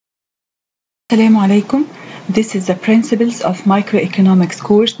Assalamu alaikum. This is the Principles of Microeconomics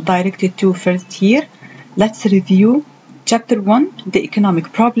course directed to first year. Let's review Chapter 1, the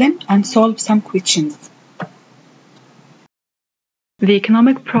economic problem, and solve some questions. The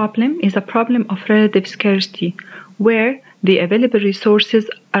economic problem is a problem of relative scarcity, where the available resources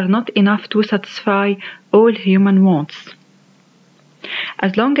are not enough to satisfy all human wants.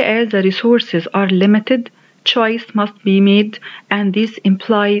 As long as the resources are limited, choice must be made, and this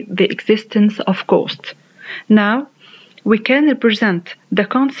implies the existence of cost. Now, we can represent the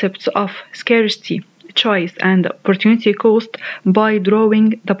concepts of scarcity, choice, and opportunity cost by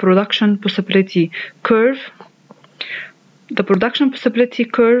drawing the production possibility curve. The production possibility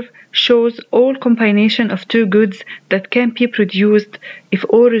curve shows all combination of two goods that can be produced if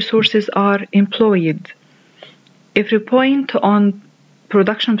all resources are employed. Every point on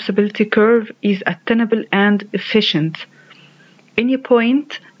production possibility curve is attainable and efficient. Any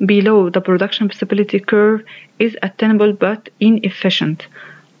point below the production possibility curve is attainable but inefficient.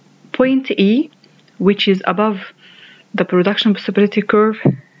 Point E, which is above the production possibility curve,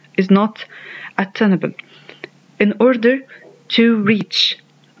 is not attainable. In order to reach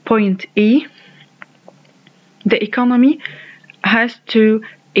point E, the economy has to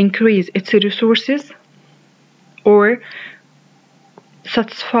increase its resources or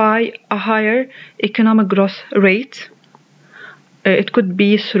satisfy a higher economic growth rate. It could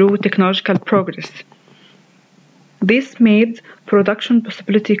be through technological progress. This made production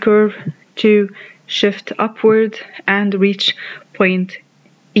possibility curve to shift upward and reach point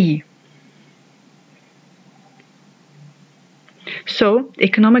E. So,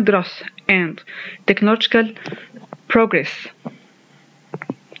 economic growth and technological progress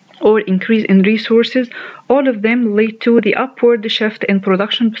or increase in resources, all of them lead to the upward shift in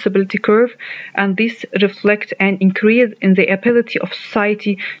production possibility curve, and this reflects an increase in the ability of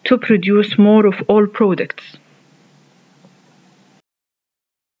society to produce more of all products.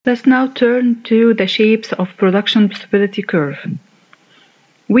 Let's now turn to the shapes of production possibility curve.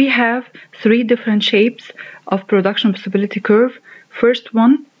 We have three different shapes of production possibility curve. First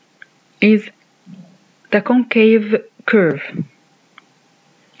one is the concave curve.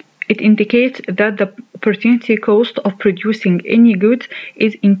 It indicates that the opportunity cost of producing any goods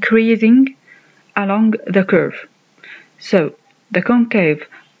is increasing along the curve. So, the concave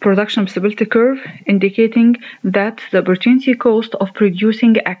production possibility curve indicating that the opportunity cost of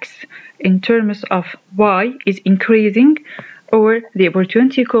producing X in terms of Y is increasing, or the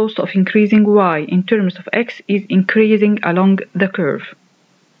opportunity cost of increasing Y in terms of X is increasing along the curve.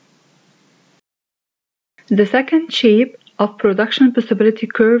 The second shape of production possibility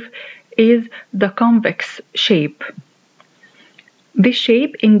curve is the convex shape. This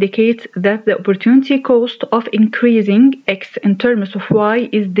shape indicates that the opportunity cost of increasing X in terms of Y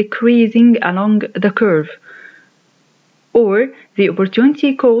is decreasing along the curve, or the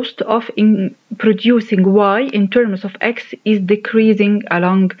opportunity cost of producing Y in terms of X is decreasing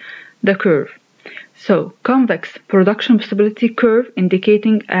along the curve. So, convex production possibility curve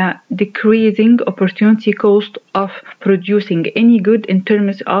indicating a decreasing opportunity cost of producing any good in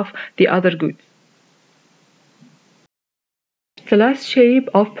terms of the other goods. The last shape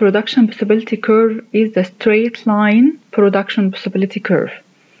of production possibility curve is the straight line production possibility curve.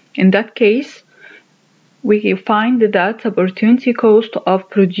 In that case, we find that opportunity cost of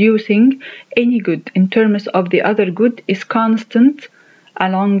producing any good in terms of the other good is constant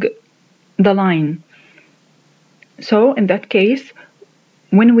along the line. So, in that case,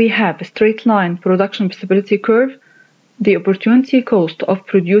 when we have a straight line production possibility curve, the opportunity cost of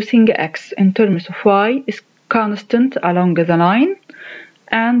producing X in terms of Y is constant along the line,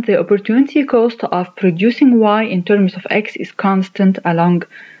 and the opportunity cost of producing Y in terms of X is constant along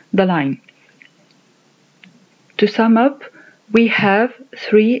the line. To sum up, we have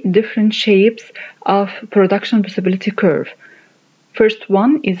three different shapes of production possibility curve. First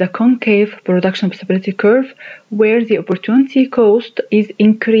one is a concave production possibility curve, where the opportunity cost is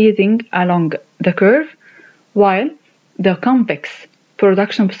increasing along the curve, while the convex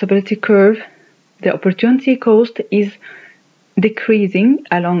production possibility curve, the opportunity cost is decreasing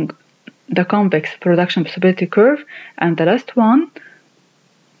along the convex production possibility curve, and the last one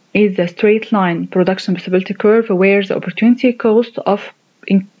is the straight line production possibility curve, where the opportunity cost of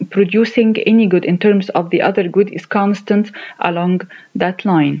producing any good in terms of the other good is constant along that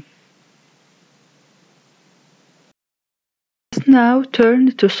line. Let's now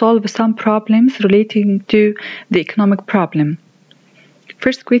turn to solve some problems relating to the economic problem.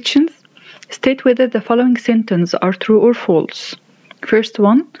 First questions: state whether the following sentences are true or false. First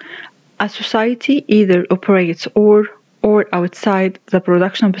one: a society either operates or or outside the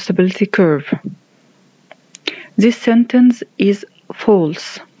production possibility curve. This sentence is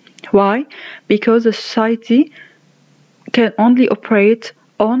false. Why? Because the society can only operate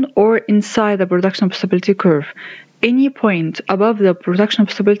on or inside the production possibility curve. Any point above the production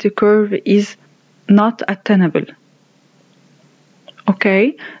possibility curve is not attainable.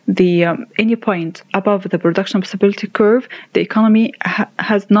 Okay, any point above the production possibility curve, the economy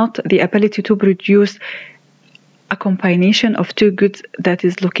has not the ability to produce a combination of two goods that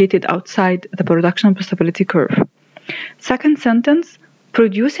is located outside the production possibility curve. Second sentence,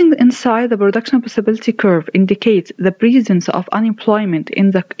 producing inside the production possibility curve indicates the presence of unemployment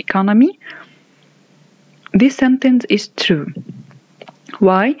in the economy. This sentence is true.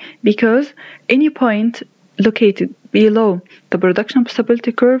 Why? Because any point located below the production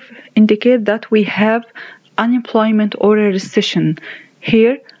possibility curve indicate that we have unemployment or a recession.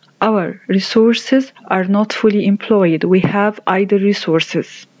 Here, our resources are not fully employed. We have idle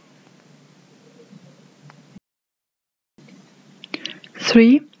resources.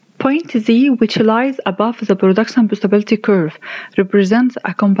 3. Point Z, which lies above the production possibility curve, represents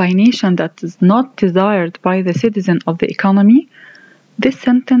a combination that is not desired by the citizen of the economy. This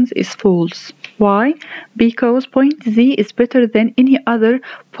sentence is false. Why? Because point Z is better than any other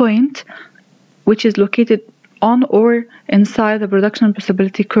point which is located on or inside the production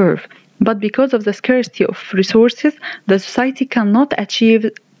possibility curve. But because of the scarcity of resources, the society cannot achieve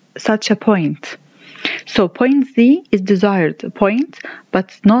such a point. So point Z is desired point,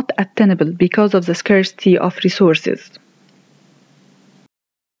 but not attainable because of the scarcity of resources.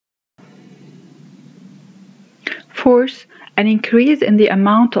 Fourth, an increase in the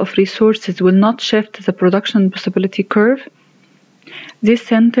amount of resources will not shift the production possibility curve. This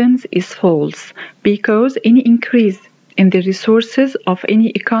sentence is false because any increase in the resources of any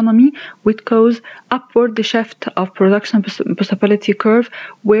economy would cause upward shift of production possibility curve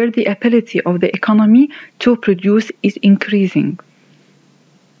where the ability of the economy to produce is increasing.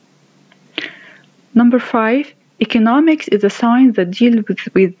 Number 5, economics is a science that deals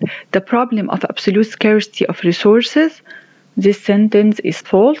with the problem of absolute scarcity of resources. This sentence is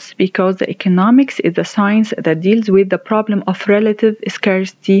false because the economics is a science that deals with the problem of relative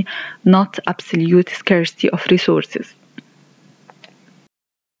scarcity, not absolute scarcity of resources.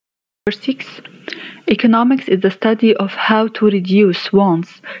 Number 6. Economics is the study of how to reduce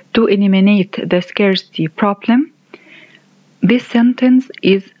wants to eliminate the scarcity problem. This sentence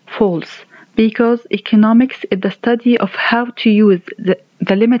is false because economics is the study of how to use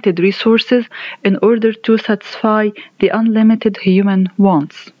the limited resources in order to satisfy the unlimited human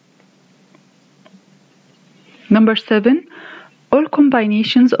wants. Number 7. All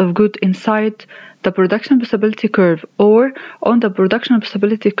combinations of goods inside the production possibility curve or on the production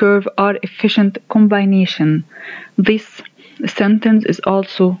possibility curve are efficient combination. This sentence is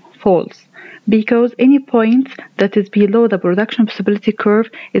also false because any point that is below the production possibility curve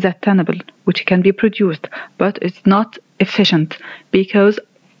is attainable, which can be produced, but it's not efficient because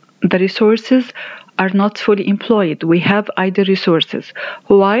the resources are not fully employed. We have idle resources,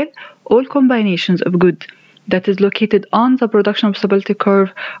 while all combinations of goods that is located on the production possibility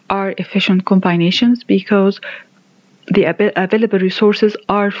curve are efficient combinations because the available resources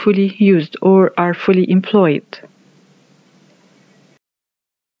are fully used or are fully employed.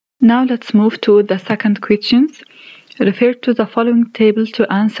 Now let's move to the second questions. Refer to the following table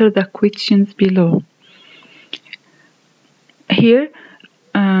to answer the questions below. Here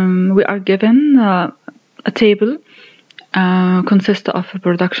we are given a table consists of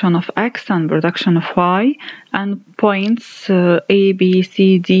production of X and production of Y, and points A, B,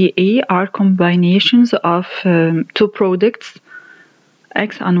 C, D, E are combinations of two products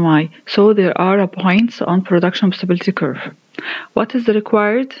X and Y. So there are points on production possibility curve. What is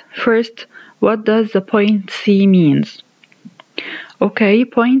required? First, what does the point C means? Okay,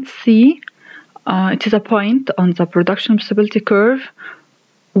 point C, it is a point on the production possibility curve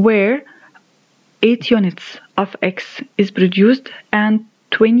where 8 units of X is produced and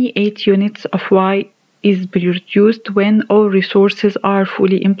 28 units of Y is produced when all resources are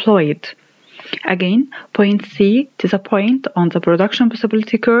fully employed. Again, point C is a point on the production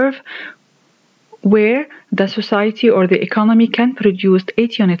possibility curve where the society or the economy can produce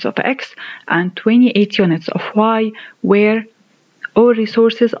 8 units of X and 28 units of Y where all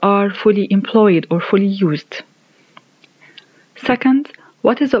resources are fully employed or fully used. Second,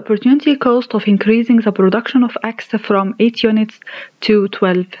 what is the opportunity cost of increasing the production of X from 8 units to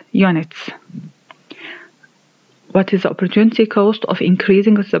 12 units? What is the opportunity cost of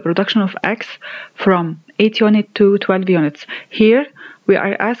increasing the production of X from 8 units to 12 units? Here we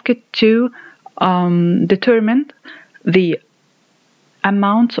are asked to determine the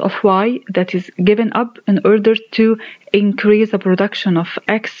amount of y that is given up in order to increase the production of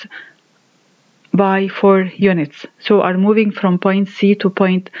x by 4 units. So are moving from point C to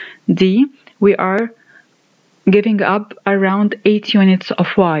point D, we are giving up around 8 units of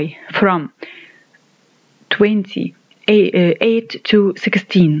y from 28 to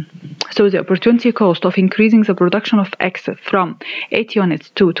 16. So the opportunity cost of increasing the production of x from 8 units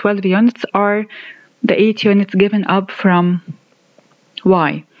to 12 units are the 8 units given up from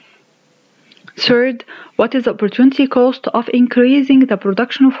y. Third, what is the opportunity cost of increasing the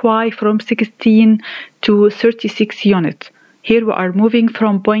production of y from 16 to 36 units? Here we are moving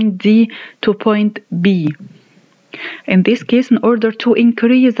from point D to point B. In this case, in order to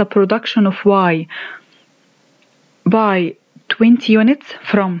increase the production of y by 20 units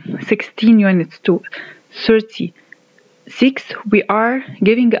from 16 units to 36, we are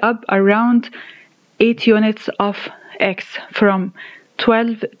giving up around 8 units of x from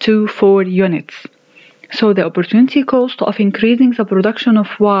 12 to 4 units. So the opportunity cost of increasing the production of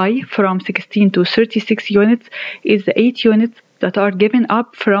y from 16 to 36 units is the 8 units that are given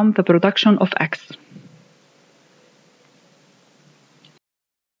up from the production of x.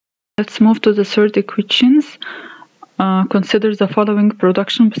 Let's move to the third equations. Consider the following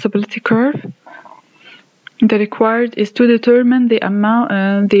production possibility curve. The required is to determine the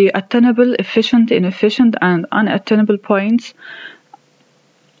amount, the attainable, efficient, inefficient, and unattainable points,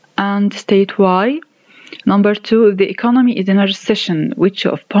 and state y. Number 2, if the economy is in a recession, which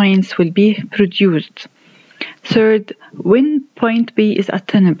of points will be produced? Third, when point B is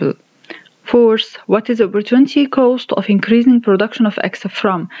attainable? Fourth, what is the opportunity cost of increasing production of x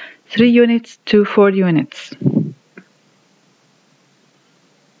from 3 units to 4 units?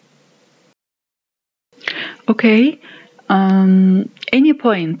 Okay, any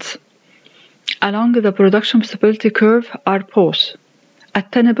point along the production possibility curve are both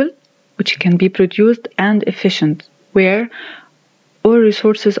attainable, which can be produced, and efficient, where all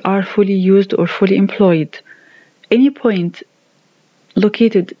resources are fully used or fully employed. Any point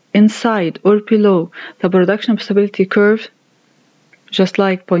located inside or below the production possibility curve, just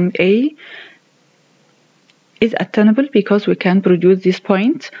like point A, is attainable because we can produce this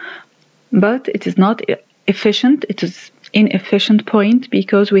point, but it is not efficient, it is inefficient point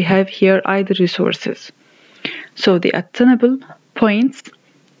because we have here idle resources. So the attainable points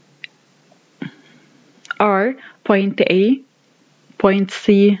are point A, point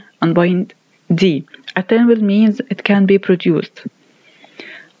C, and point D. Attainable means it can be produced.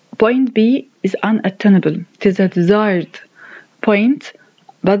 Point B is unattainable. It is a desired point,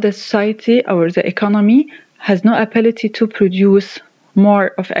 but the society or the economy has no ability to produce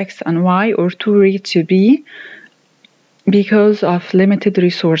more of X and Y or to reach B because of limited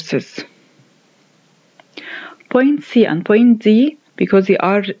resources. Point C and point D, because they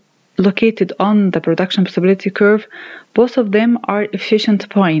are located on the production possibility curve, both of them are efficient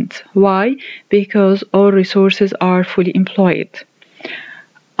points. Why? Because all resources are fully employed.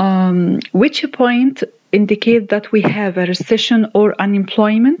 Which point indicate that we have a recession or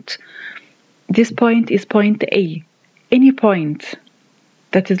unemployment? This point is point A. Any point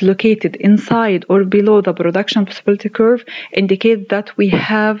that is located inside or below the production possibility curve indicate that we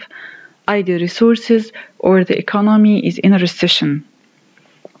have idle resources or the economy is in a recession.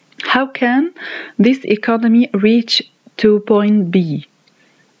 How can this economy reach to point B?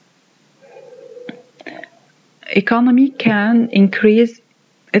 Economy can increase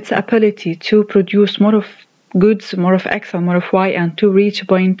its ability to produce more of goods, more of X and more of Y, and to reach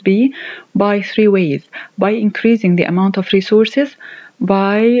point B by 3 ways: by increasing the amount of resources,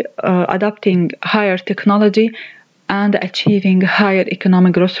 by adopting higher technology, and achieving higher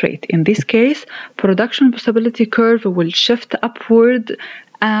economic growth rate. In this case, production possibility curve will shift upward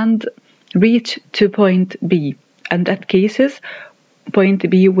and reach to point B. In that cases, point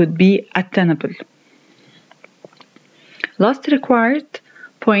B would be attainable. Last required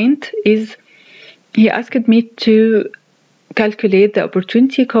point is, he asked me to calculate the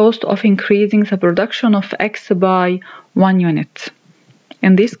opportunity cost of increasing the production of X by 1 unit.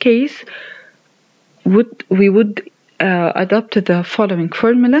 In this case, we would adopt the following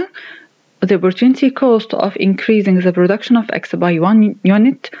formula. The opportunity cost of increasing the production of X by 1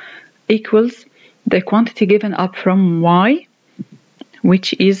 unit equals the quantity given up from Y,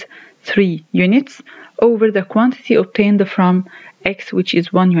 which is 3 units, over the quantity obtained from X, which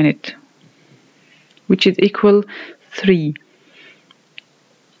is 1 unit, which is equal 3.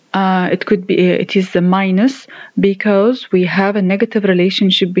 It is a minus because we have a negative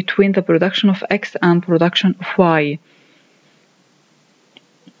relationship between the production of X and production of Y.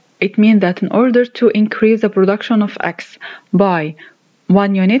 It means that in order to increase the production of X by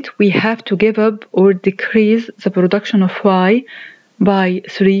 1 unit, we have to give up or decrease the production of Y by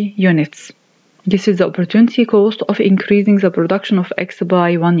 3 units. This is the opportunity cost of increasing the production of X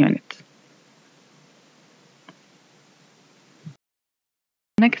by 1 unit.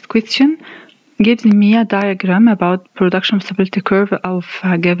 Next question gives me a diagram about production stability curve of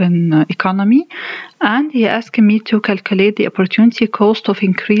a given economy, and he asked me to calculate the opportunity cost of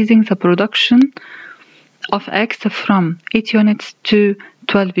increasing the production of X from 8 units to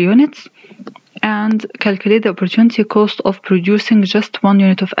 12 units, and calculate the opportunity cost of producing just 1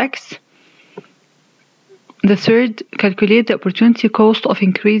 unit of X. The third, calculate the opportunity cost of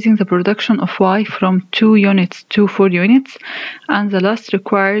increasing the production of Y from 2 units to 4 units, and the last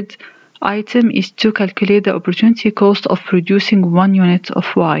required item is to calculate the opportunity cost of producing 1 unit of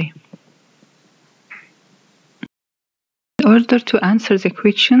Y. In order to answer the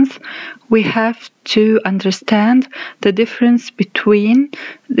questions, we have to understand the difference between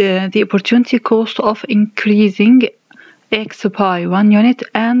the opportunity cost of increasing X by 1 unit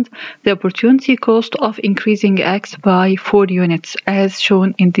and the opportunity cost of increasing X by 4 units as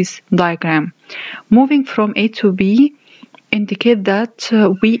shown in this diagram. Moving from A to B indicate that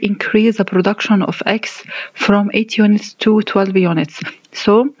we increase the production of X from 8 units to 12 units.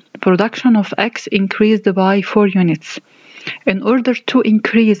 So production of X increased by 4 units. In order to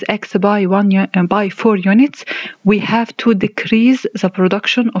increase X by 4 units, we have to decrease the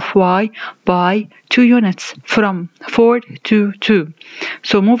production of Y by 2 units from 4 to 2.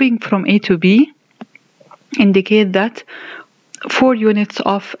 So moving from A to B indicate that 4 units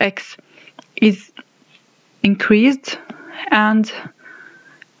of X is increased and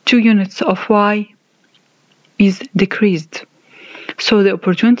 2 units of Y is decreased. So the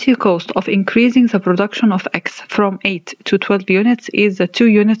opportunity cost of increasing the production of X from 8 to 12 units is the 2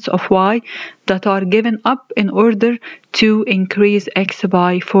 units of Y that are given up in order to increase X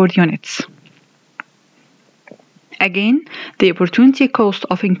by 4 units. Again, the opportunity cost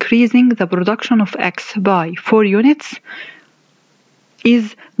of increasing the production of X by 4 units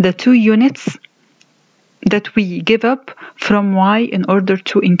is the 2 units that we give up from Y in order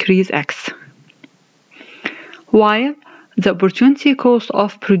to increase X. While the opportunity cost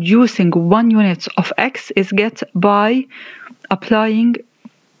of producing 1 unit of X is get by applying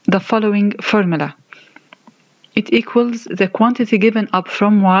the following formula. It equals the quantity given up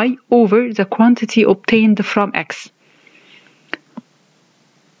from Y over the quantity obtained from X,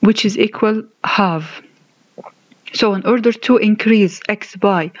 which is equal half. So in order to increase X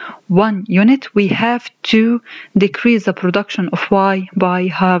by 1 unit, we have to decrease the production of Y by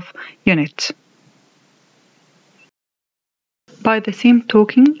half unit. By the same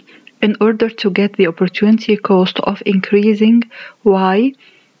token, in order to get the opportunity cost of increasing Y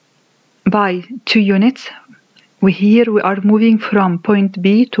by 2 units, we are moving from point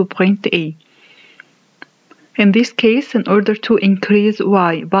B to point A. In this case, in order to increase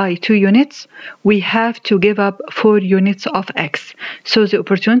Y by 2 units, we have to give up 4 units of X. So the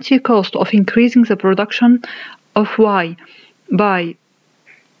opportunity cost of increasing the production of Y by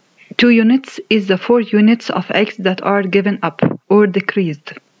 2 units is the 4 units of X that are given up or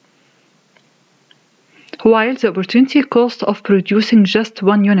decreased. While the opportunity cost of producing just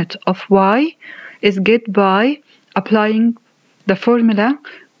 1 unit of Y is get by applying the formula,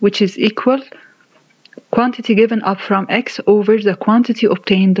 which is equal quantity given up from X over the quantity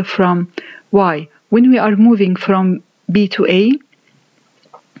obtained from Y. When we are moving from B to A,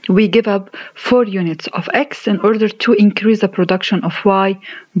 we give up 4 units of X in order to increase the production of Y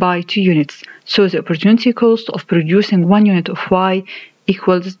by 2 units. So the opportunity cost of producing 1 unit of Y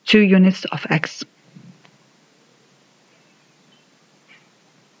equals 2 units of X.